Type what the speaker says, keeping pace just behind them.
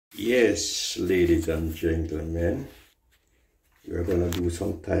Yes, ladies and gentlemen, we're gonna do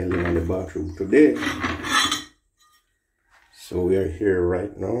some tiling on the bathroom today. So we are here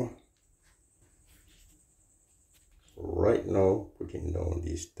right now, putting down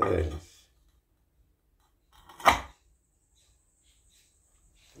these tiles.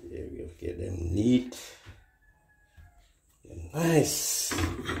 Yeah, we have to get them neat and nice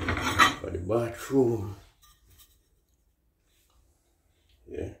for the bathroom.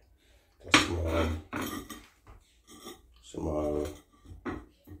 Yeah, a small.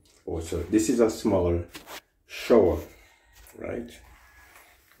 Also, this is a small shower, right?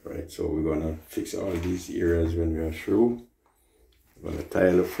 So we're gonna fix all these areas when we are through. We're gonna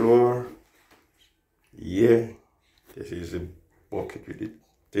tile the floor. Yeah, this is a bucket with the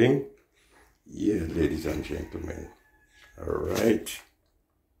thing. Yeah, ladies and gentlemen. All right.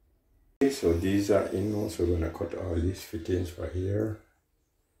 Okay, so these are in now, so we're gonna cut all these fittings for here,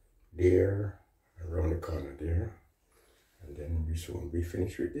 there, around the corner there, and then we soon be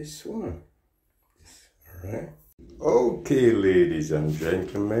finished with this one. All right. Okay, ladies and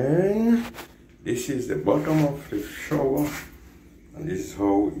gentlemen, this is the bottom of the shower, and this is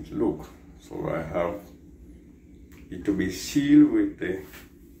how it looks. So I have it to be sealed with the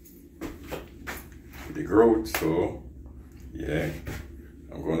grout. So yeah,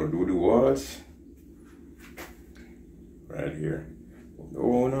 I'm gonna do the walls right here. The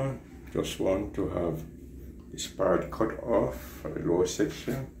owner just want to have this part cut off for the lower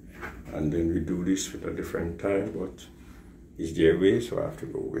section, and then we do this with a different time, but it's their way, so I have to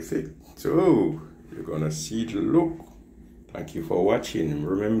go with it. So you're gonna see the look. Thank you for watching.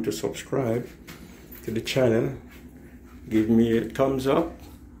 Remember to subscribe to the channel, give me a thumbs up,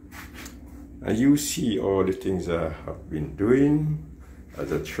 and you see all the things I have been doing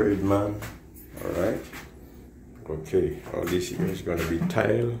as a tradesman. All right. Okay, all this here is gonna be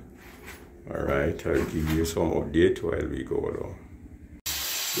tile. All right, I'll give you some update while we go along.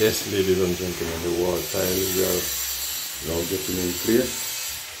 Yes, ladies and gentlemen, the wall tiles are now getting in place.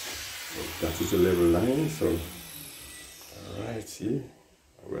 That is a level line. So all right, see,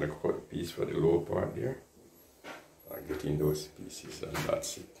 I'm gonna cut a piece for the lower part there. I'm getting those pieces, and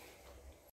that's it.